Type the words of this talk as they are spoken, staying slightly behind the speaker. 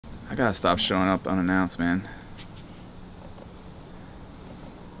I gotta stop showing up unannounced, man.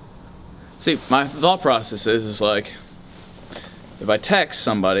 See, my thought process is like, if I text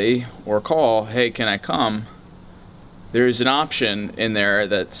somebody or call, hey, can I come? There's an option in there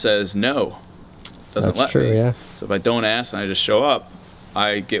that says no. Doesn't let me. Yeah. So if I don't ask and I just show up,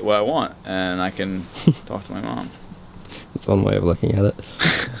 I get what I want and I can talk to my mom. That's one way of looking at it.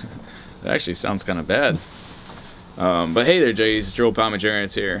 It actually sounds kind of bad. But hey there, J's. It's Joe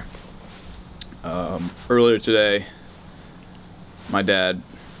McJuggerNuggets here. Earlier today, my dad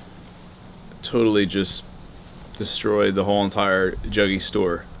totally just destroyed the whole entire Juggy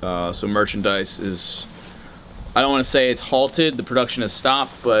store. So merchandise is, I don't want to say it's halted, the production has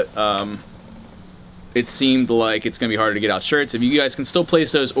stopped, but it seemed like it's gonna be harder to get out shirts. If you guys can still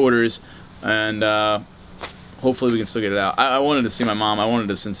place those orders, and hopefully we can still get it out. I wanted to see my mom. I wanted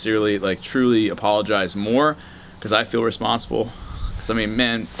to sincerely, like, truly apologize more, because I feel responsible. Because I mean,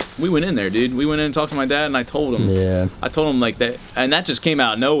 man, we went in there, dude. We went in and talked to my dad, and I told him. Yeah. I told him like that, and that just came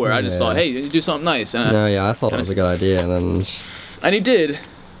out of nowhere. I just thought, hey, you do something nice. And no, yeah, I thought it was a good idea, and then. And he did.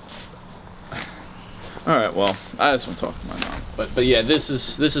 All right, well, I just want to talk to my mom. But yeah, this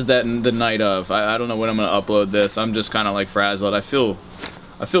is the night of. I don't know when I'm gonna upload this. I'm just kind of like frazzled. I feel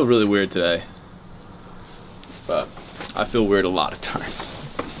really weird today. But I feel weird a lot of times.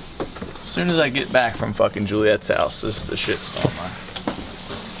 As soon as I get back from fucking Juliet's house, this is a shitstorm.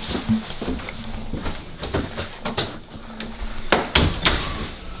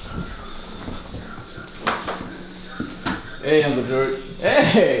 Hey, Uncle George.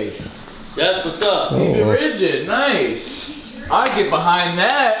 Hey! Yes, what's up? Keep it rigid, nice. I get behind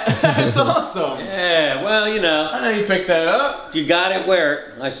that. That's awesome. Yeah, well, you know. I know you picked that up. You got it, wear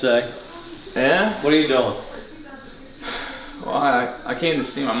it, I say. Yeah? What are you doing? Well, I came to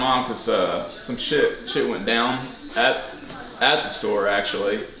see my mom because some shit went down at the store,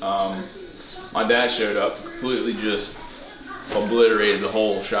 actually. My dad showed up, completely just obliterated the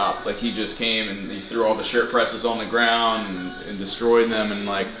whole shop. Like, he just came and he threw all the shirt presses on the ground and destroyed them, and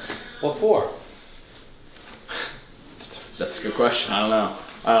like... What for? That's a good question. I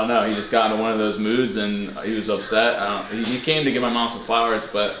don't know. He just got into one of those moods and he was upset. He came to give my mom some flowers,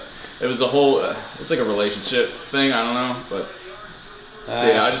 but it was a whole, it's like a relationship thing. I don't know, but so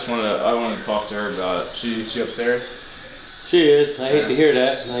yeah, I wanted to talk to her about it. She upstairs? She is. I hate to hear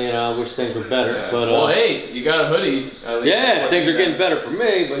that. You know, I wish things were better. Yeah. But well, hey, you got a hoodie. Yeah, things are getting better for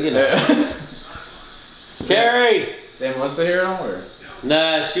me, but you know. Yeah. Carrie! They Melissa here at all, or?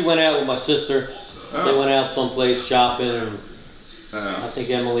 Nah, she went out with my sister. Oh. They went out someplace shopping, and I think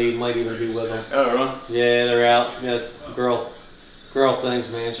Emily might even be with them. Oh, really? Yeah, they're out. Yeah, girl things,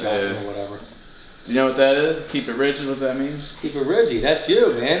 man, shopping or whatever. Do you know what that is? Keep it rigid, what that means? Keep it rigid. That's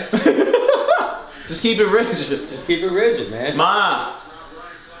you, man. Just keep it rigid. Just keep it rigid, man. Ma!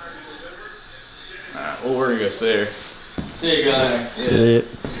 Alright, well, we're gonna go stay here. See you guys. Yeah.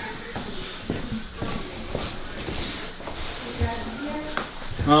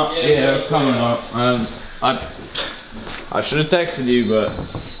 Yeah, coming up. I should have texted you, but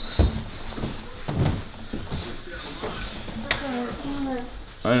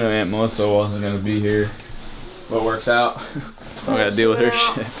I know Aunt Melissa wasn't gonna be here. What works out? I gotta deal with her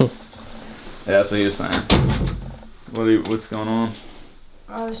shit. Yeah, that's what he was saying. What's going on?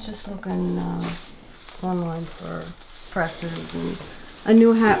 I was just looking online for presses and a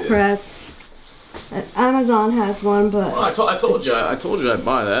new hat press. Amazon has one, but well, I told you I'd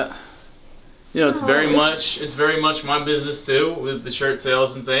buy that. You know, it's very much my business too, with the shirt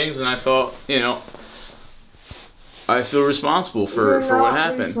sales and things. And I thought, you know, I feel responsible for what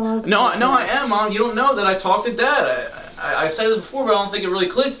happened. No, I am, Mom. You don't know that I talked to Dad. I said this before, but I don't think it really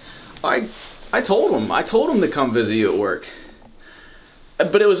clicked. I told him to come visit you at work.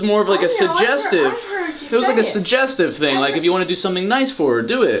 But it was more of like a suggestive. It was like a suggestive thing. Like, if you want to do something nice for her,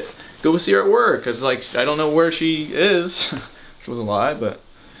 do it. Go see her at work, cause like I don't know where she is, which was a lie, but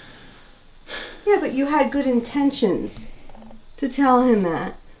yeah, but you had good intentions to tell him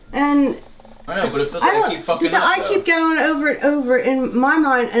that, and I know, but it feels like I keep fucking up. I keep going over and over in my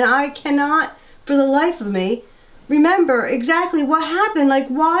mind, and I cannot, for the life of me, remember exactly what happened. Like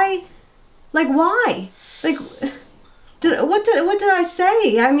why? Like why? Like what did I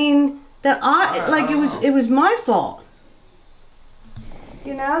say? I mean it was my fault.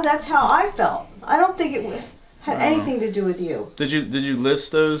 You know, that's how I felt. I don't think it had anything to do with you. Did you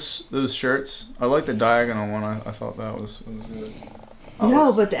list those shirts? I like the diagonal one. I thought that was good.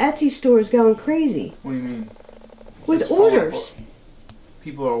 No, but the Etsy store is going crazy. What do you mean? With orders.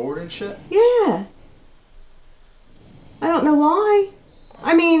 People are ordering shit? Yeah. I don't know why.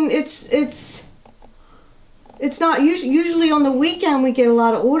 I mean, it's It's not usually on the weekend we get a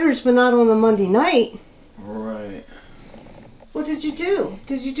lot of orders, but not on a Monday night. Right. What did you do?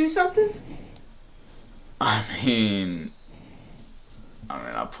 Did you do something? I mean,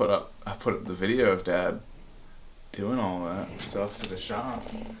 I put up the video of Dad doing all that stuff to the shop.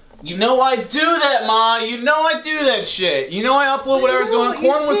 You know I do that, Ma. You know I do that shit. You know I upload whatever's going on.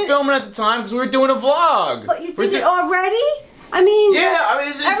 Corn was filming at the time because we were doing a vlog. But you did it already? I mean, yeah. I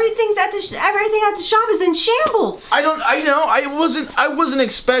mean, everything at the shop is in shambles. I wasn't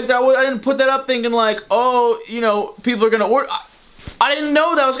expecting. I didn't put that up thinking like, oh, you know, people are gonna order. I didn't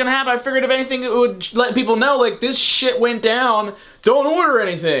know that was gonna happen. I figured if anything, it would let people know like this shit went down. Don't order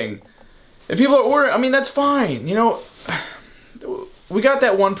anything. If people are ordering, I mean, that's fine. You know, we got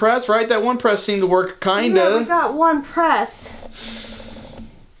that one press, right? That one press seemed to work kinda. Yeah, we got one press.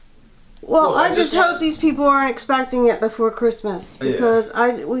 Well, I just hope these people aren't expecting it before Christmas because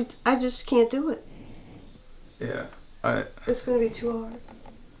I just can't do it. Yeah, it's gonna be too hard.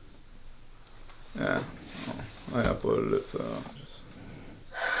 Yeah, well, I uploaded it, so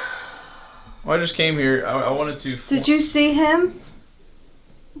I just came here. I wanted to. Did you see him?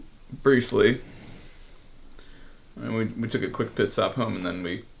 Briefly. I mean, we took a quick pit stop home, and then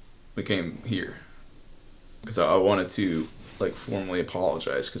we came here because I wanted to like formally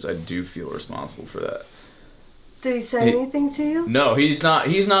apologize because I do feel responsible for that. Did he say anything to you? No, he's not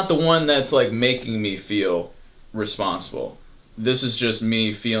the one that's like making me feel responsible. This is just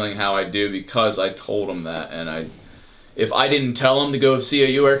me feeling how I do because I told him that, and if I didn't tell him to go see a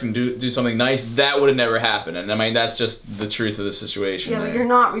UARC and do something nice, that would have never happened. And I mean, that's just the truth of the situation. Yeah, but you're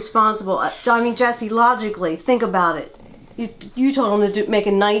not responsible. I mean, Jesse, logically, think about it. You told him to make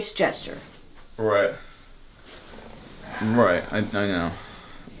a nice gesture. Right. Right, I know.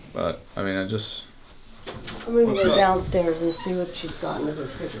 But, I mean, I'm gonna go downstairs and see what she's got in the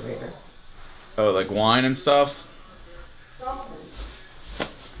refrigerator. Oh, like wine and stuff? Something.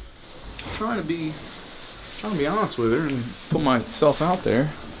 I'm trying to be honest with her and put myself out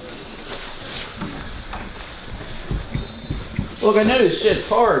there. Look, I know this shit's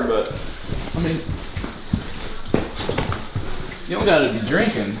hard, but, I mean, you don't gotta be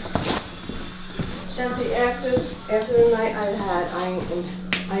drinking. Jesse, after the night I've had,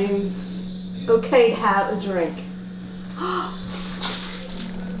 I am okay to have a drink.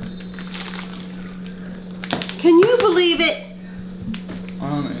 Can you believe it?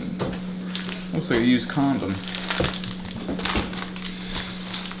 I mean, looks like a used condom.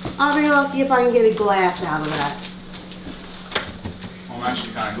 I'll be lucky if I can get a glass out of that. I'm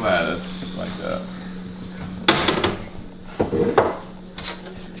actually kind of glad it's like that.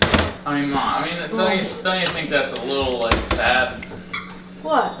 I mean, Mom, don't you think that's a little, like, sad?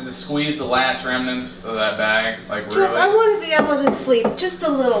 What? To squeeze the last remnants of that bag, like, really? Just, I want to be able to sleep just a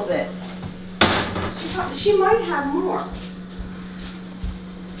little bit. She might have more.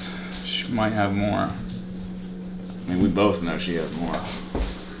 She might have more. I mean, we both know she has more.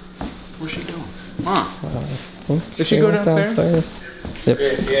 Where's she going? Mom. Did she go downstairs? Yep.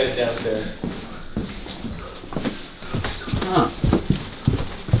 Yeah, she had it downstairs. Huh.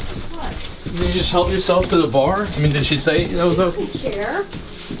 Did you just help yourself to the bar? I mean, did she say that was okay? She doesn't care.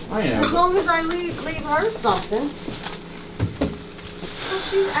 I know. As long as I leave her something. Well,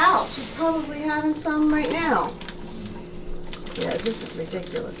 she's out. She's probably having some right now. Yeah, this is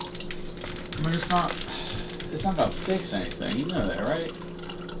ridiculous. I mean, it's not gonna fix anything. You know that, right?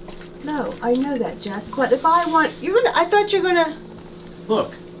 No, I know that, Jess. But if I want, I thought you're gonna.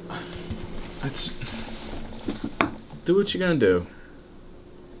 Look, do what you're gonna do.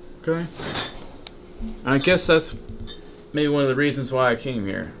 Okay? And I guess that's maybe one of the reasons why I came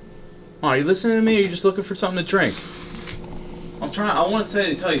here. Oh, are you listening to me or are you just looking for something to drink? I want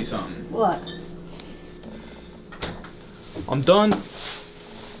to tell you something. What? I'm done.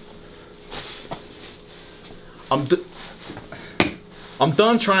 I'm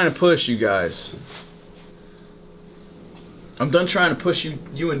done trying to push you guys. I'm done trying to push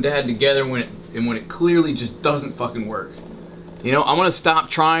you and Dad together when it clearly just doesn't fucking work. You know, I'm gonna stop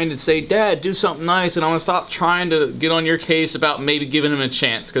trying to say, Dad, do something nice, and I'm gonna stop trying to get on your case about maybe giving him a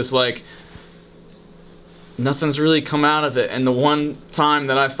chance, because, like, nothing's really come out of it. And the one time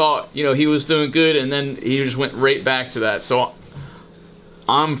that I thought, you know, he was doing good, and then he just went right back to that. So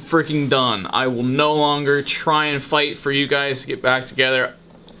I'm freaking done. I will no longer try and fight for you guys to get back together.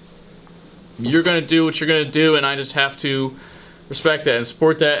 You're gonna do what you're gonna do, and I just have to respect that and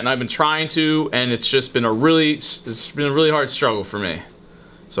support that, and I've been trying to, and it's just been a really hard struggle for me.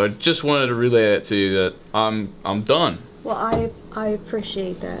 So I just wanted to relay that to you, that I'm done. Well, I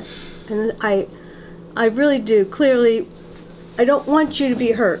appreciate that, and I really do. Clearly, I don't want you to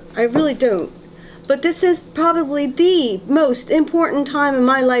be hurt. I really don't. But this is probably the most important time in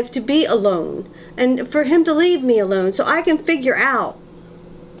my life to be alone. And for him to leave me alone so I can figure out,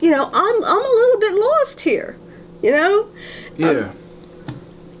 you know, I'm a little bit lost here, you know? Yeah.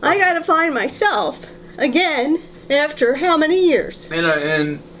 I gotta find myself again after how many years?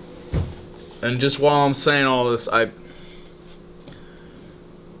 And just while I'm saying all this,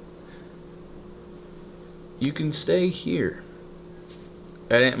 you can stay here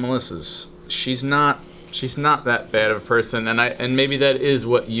at Aunt Melissa's. She's not that bad of a person, and maybe that is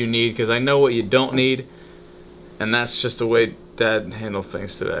what you need, because I know what you don't need, and that's just the way Dad handled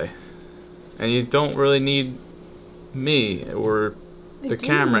things today. And you don't really need me or the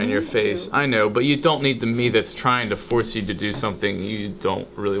camera in your face. I know, but you don't need the me that's trying to force you to do something you don't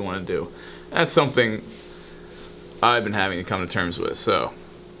really want to do. That's something I've been having to come to terms with, so.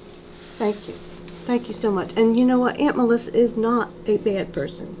 Thank you. Thank you so much. And you know what? Aunt Melissa is not a bad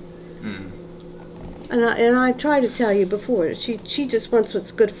person. Mm. And I tried to tell you before, she just wants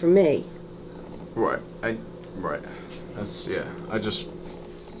what's good for me. Right. Right. That's, yeah.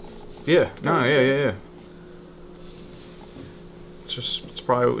 Yeah. No, yeah. It's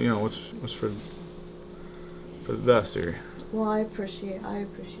probably, you know, what's for the best here. Well, I appreciate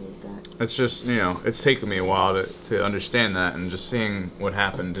that. It's just, you know, it's taken me a while to understand that, and just seeing what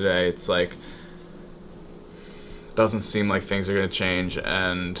happened today, it's like, doesn't seem like things are going to change.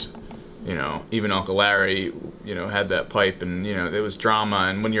 And, you know, even Uncle Larry, you know, had that pipe, and, you know, it was drama.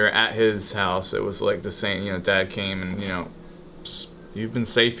 And when you're at his house, it was like the same, you know, Dad came and, you know, you've been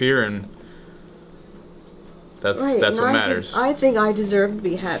safe here, and that's what matters. I think I deserve to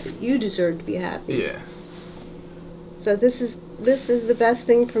be happy. You deserve to be happy. Yeah. So this is the best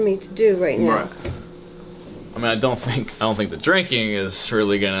thing for me to do right now. Right. I mean, I don't think the drinking is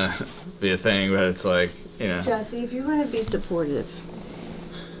really gonna be a thing, but it's like, you know. Jesse, if you're gonna be supportive,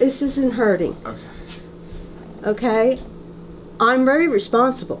 this isn't hurting. Okay. Okay? I'm very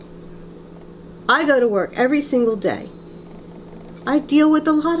responsible. I go to work every single day. I deal with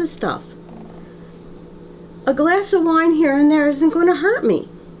a lot of stuff. A glass of wine here and there isn't going to hurt me.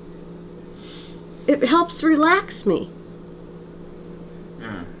 It helps relax me.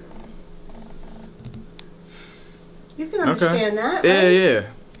 Yeah. You can understand that, right? Yeah.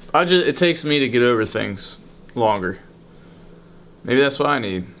 It takes me to get over things longer. Maybe that's what I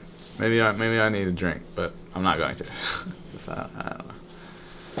need. Maybe I need a drink, but I'm not going to. I don't know.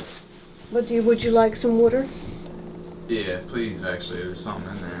 But would you like some water? Yeah, please. Actually, there's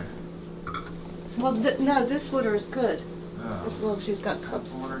something in there. Well, no, this water is good. Oh. As long as she's got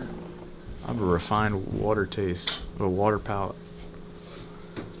cups. Water. I have a refined water taste, a water palate.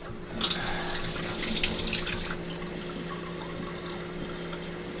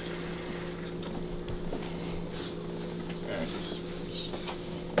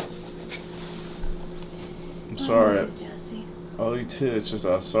 I'm sorry. Jesse. Oh, you too. It's just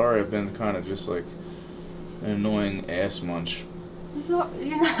I'm sorry. I've been kind of just like an annoying ass munch. You're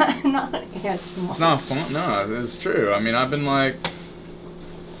not an ass munch. It's not fun. No, it's true. I mean, I've been like.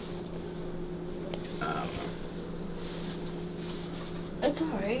 It's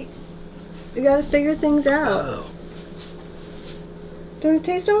alright. You gotta figure things out. Oh. Don't it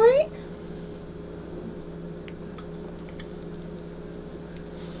taste alright?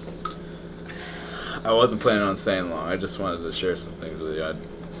 I wasn't planning on staying long. I just wanted to share some things with you.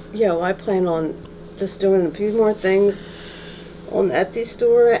 Yeah, well, I plan on just doing a few more things on the Etsy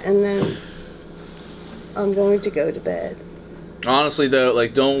store, and then I'm going to go to bed. Honestly, though,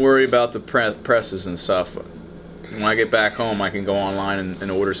 like, don't worry about the presses and stuff. When I get back home, I can go online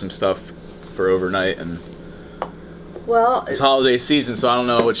and order some stuff for overnight. And well, it's holiday season, so I don't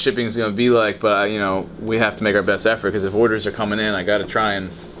know what shipping is going to be like. But you know, we have to make our best effort, because if orders are coming in, I got to try and.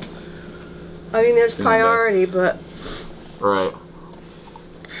 I mean, there's priority, but. Right.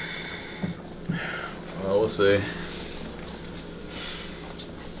 Well, we'll see.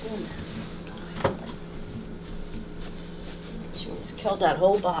 She must have killed that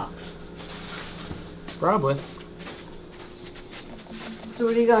whole box. Probably. So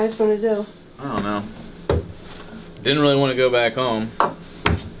what are you guys going to do? I don't know. Didn't really want to go back home.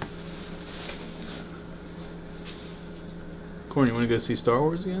 Corn, you want to go see Star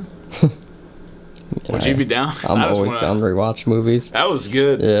Wars again? Would you be down? I'm always down to rewatch movies. That was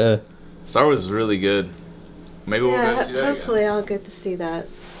good. Yeah. Star Wars is really good. Maybe we'll go see that hopefully again. I'll get to see that.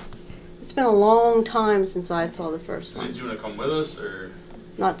 It's been a long time since I saw the first one. Did you want to come with us, or?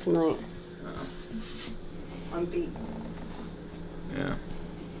 Not tonight. No. I'm beat. Yeah.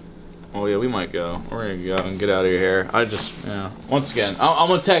 Oh yeah, we might go. We're gonna go and get out of your hair. I just, yeah. Once again, I'm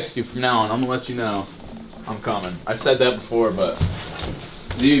gonna text you from now on. I'm gonna let you know I'm coming. I said that before, but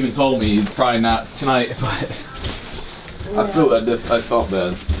You even told me probably not tonight, but I felt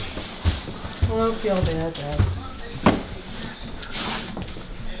bad. I don't feel bad, Dad.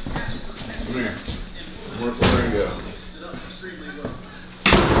 Come here. Where to go?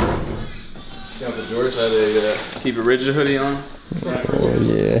 See how the George had a keep it rigid hoodie on? Oh,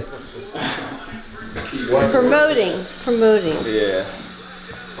 yeah. Promoting. Yeah.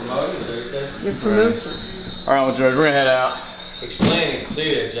 Promoting, Thursday? You're promoting. All right, well, George, we're gonna head out. Explain it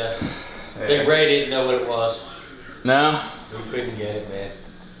clear, Justin. I think Ray didn't know what it was. No? We couldn't get it, man.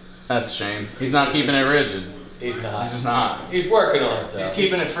 That's a shame. He's not keeping it rigid. He's not. He's just not. He's working on it, though. He's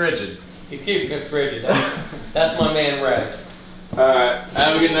keeping it frigid. He's keeping it frigid. That's my man, Ray. Alright,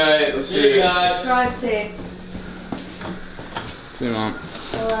 have a good night. Let's See you guys. Drive safe. See you, Mom.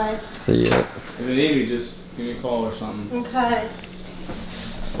 Bye. See ya. If you need me, just give me a call or something. Okay.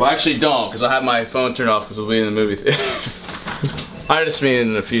 Well, actually don't, because I'll have my phone turned off because we'll be in the movie theater. I just mean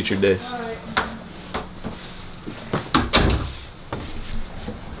in the future days. All right.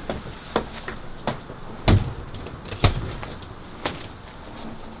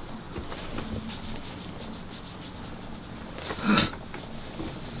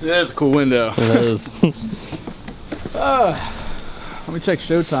 See, that's a cool window. It is. Let me check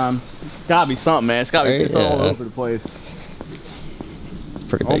showtimes. It's gotta be something, man. It's gotta be. It's all over the place.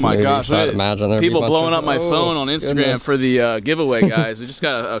 Pretty big Oh my movie, gosh! so I'd imagine there'd be People a bunch blowing of- up my phone on Instagram goodness. for the giveaway, guys. We just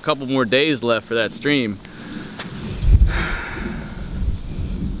got a couple more days left for that stream.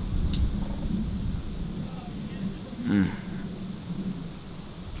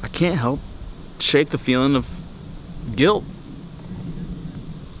 I can't help shake the feeling of guilt.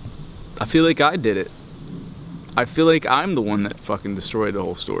 I feel like I did it. I feel like I'm the one that fucking destroyed the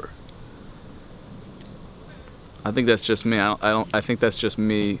whole store. I think that's just me. I think that's just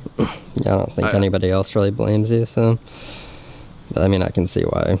me. Yeah, I don't think anybody else really blames you, so. But I mean, I can see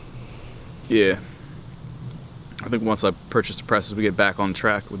why. Yeah. I think once I purchase the presses, we get back on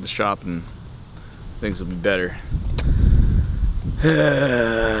track with the shop and things will be better.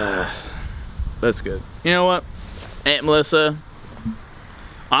 That's good. You know what, Aunt Melissa?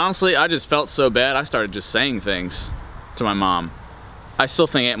 Honestly, I just felt so bad, I started just saying things to my mom. I still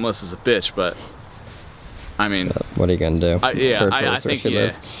think Aunt Melissa's a bitch, but I mean, what are you gonna do? I think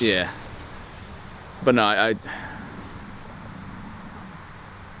yeah. But no,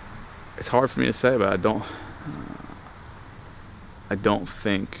 it's hard for me to say, but I don't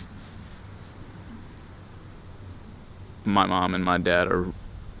think my mom and my dad are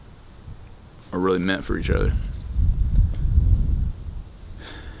really meant for each other.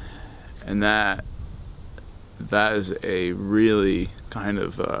 And that is a really kind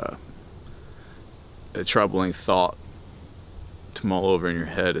of a troubling thought to mull over in your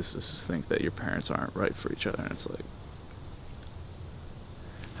head, is just to think that your parents aren't right for each other. And it's like,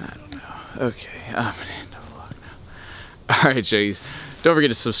 I don't know. Okay, I'm gonna end the vlog now. Alright, Jiggies. Don't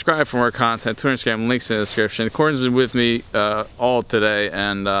forget to subscribe for more content. Twitter, Instagram, links in the description. Corin's been with me all today,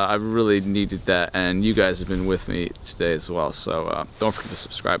 and I really needed that, and you guys have been with me today as well. So don't forget to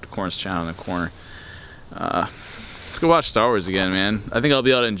subscribe to Corin's channel in the corner. Let's go watch Star Wars again, man. I think I'll be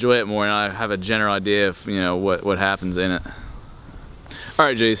able to enjoy it more, and I have a general idea of what happens in it. All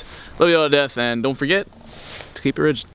right, J's. Love you all to death, and don't forget to keep it rigid.